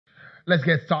Let's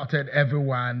get started,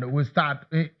 everyone. We'll start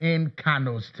in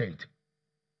Kano State.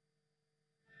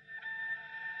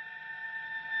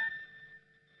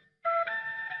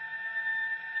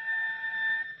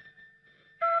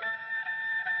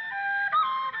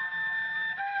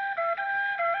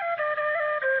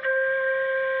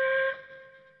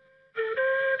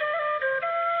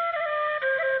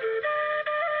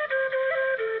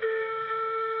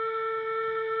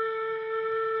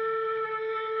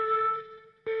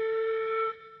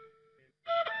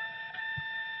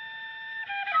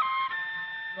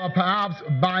 Perhaps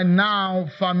by now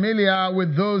familiar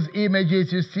with those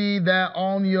images you see there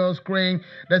on your screen.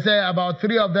 They say about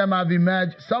 3 of them have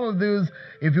emerged. Some of those,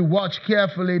 if you watch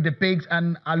carefully, depicts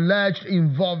an alleged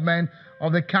involvement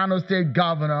of the Kano State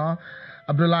Governor,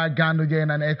 Abdullahi Ganduje,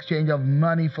 in an exchange of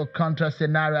money for contract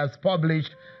scenarios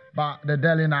published by the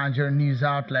Daily Nigerian news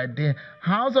outlet. The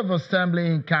House of Assembly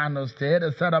in Kano State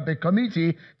has set up a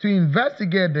committee to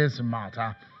investigate this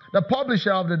matter. The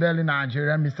publisher of the Daily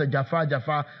Nigerian, Mr.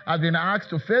 Jafar, has been asked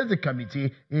to face the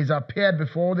committee. He has appeared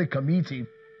before the committee.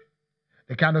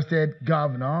 The Kano State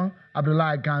Governor,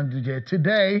 Abdullahi Ganduje,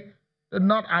 today did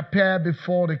not appear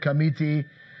before the committee,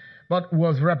 but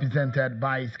was represented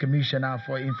by his Commissioner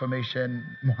for Information,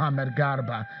 Muhammad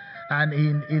Garba. And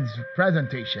in his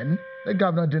presentation, the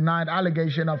governor denied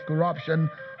allegation of corruption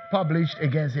published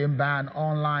against him by an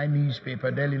online newspaper,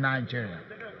 Daily Nigerian.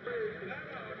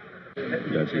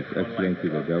 That His Excellency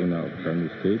the Governor of Kano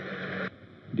State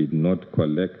did not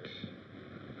collect,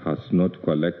 has not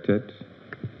collected,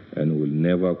 and will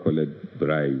never collect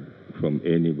bribe from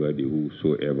anybody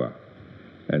whosoever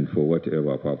and for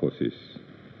whatever purposes.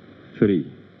 3,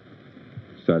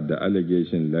 that the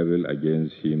allegation leveled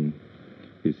against him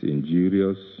is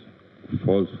injurious,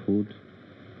 falsehood,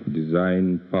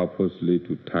 designed purposely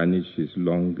to tarnish his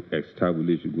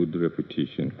long-established good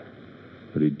reputation,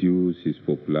 reduce his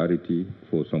popularity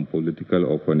for some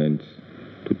political opponents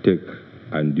to take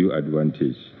undue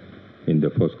advantage in the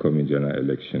forthcoming general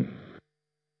election.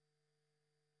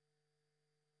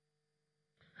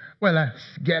 Well,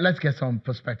 let's get some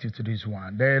perspective to this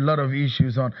one. There are a lot of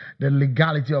issues on the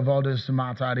legality of all this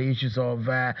matter, the issues of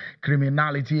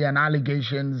criminality and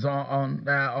allegations on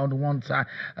one side.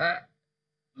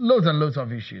 Loads and loads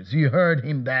of issues. You heard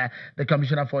him there, the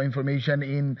Commissioner for Information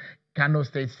in Kano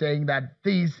State, saying that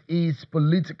this is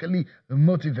politically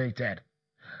motivated.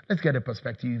 Let's get a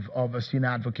perspective of a senior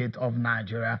advocate of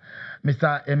Nigeria,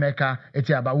 Mr. Emeka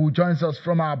Etiaba, who joins us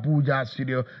from our Abuja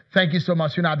studio. Thank you so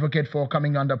much, senior advocate, for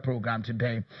coming on the program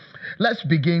today. Let's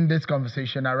begin this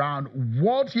conversation around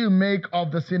what you make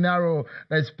of the scenario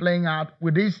that's playing out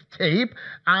with this tape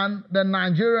and the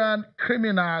Nigerian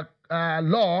criminal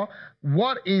law.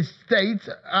 What is states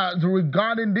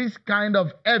regarding this kind of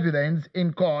evidence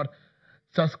in court?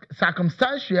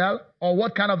 Circumstantial, or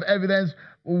what kind of evidence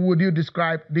would you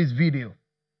describe this video?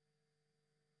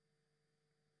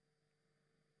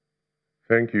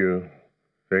 Thank you.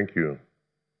 Thank you.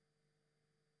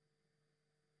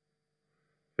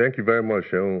 Thank you very much.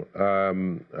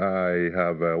 I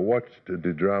have watched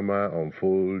the drama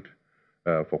unfold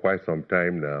for quite some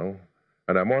time now.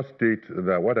 And I must state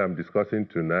that what I'm discussing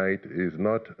tonight is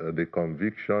not the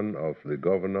conviction of the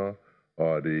governor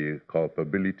or the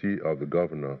culpability of the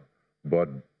governor, but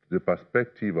the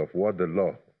perspective of what the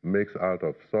law makes out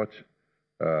of such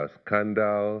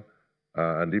scandal,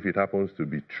 and if it happens to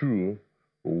be true,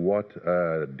 what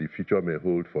the future may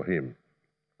hold for him.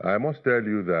 I must tell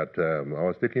you that I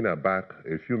was taken aback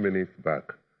a few minutes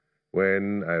back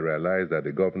when I realized that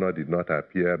the governor did not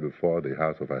appear before the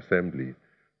House of Assembly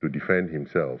to defend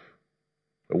himself.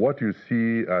 What you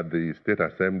see at the State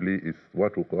Assembly is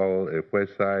what we call a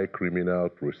quasi-criminal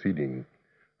proceeding,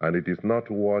 and it is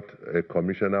not what a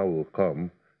commissioner will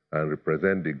come and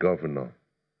represent the governor.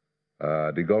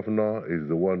 The governor is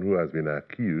the one who has been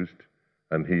accused,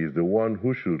 and he is the one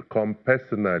who should come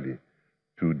personally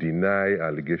to deny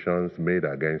allegations made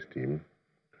against him.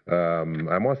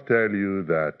 I must tell you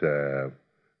that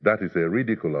that is a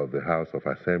ridicule of the House of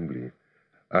Assembly.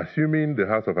 Assuming the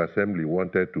House of Assembly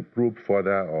wanted to probe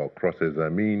further or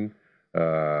cross-examine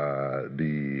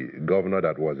the governor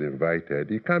that was invited,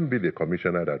 it can't be the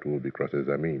commissioner that will be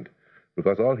cross-examined,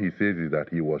 because all he says is that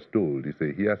he was told. It's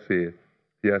a hearsay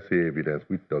evidence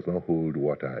which does not hold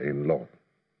water in law.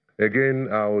 Again,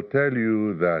 I'll tell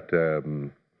you that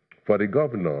for the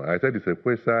governor, I said it's a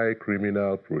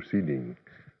quasi-criminal proceeding.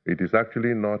 It is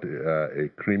actually not a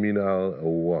criminal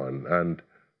one, and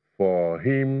for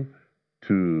him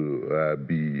to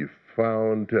be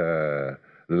found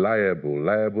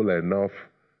liable enough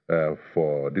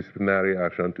for disciplinary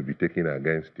action to be taken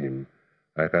against him,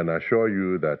 I can assure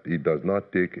you that it does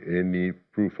not take any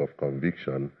proof of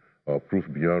conviction or proof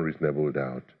beyond reasonable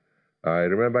doubt. I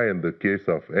remember in the case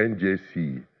of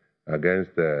NJC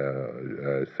against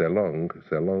Selong.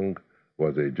 Selong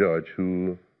was a judge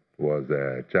who was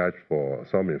charged for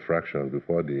some infractions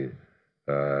before the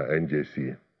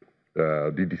NJC.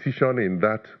 The decision in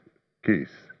that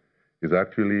case is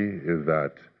actually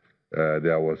that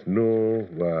there was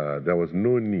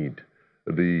no need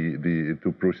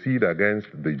to proceed against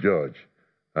the judge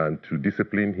and to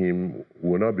discipline him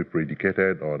will not be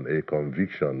predicated on a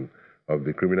conviction of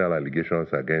the criminal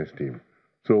allegations against him.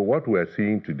 So what we're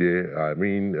seeing today,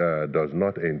 does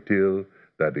not entail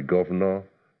that the governor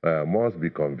must be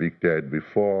convicted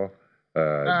before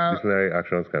disciplinary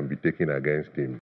actions can be taken against him.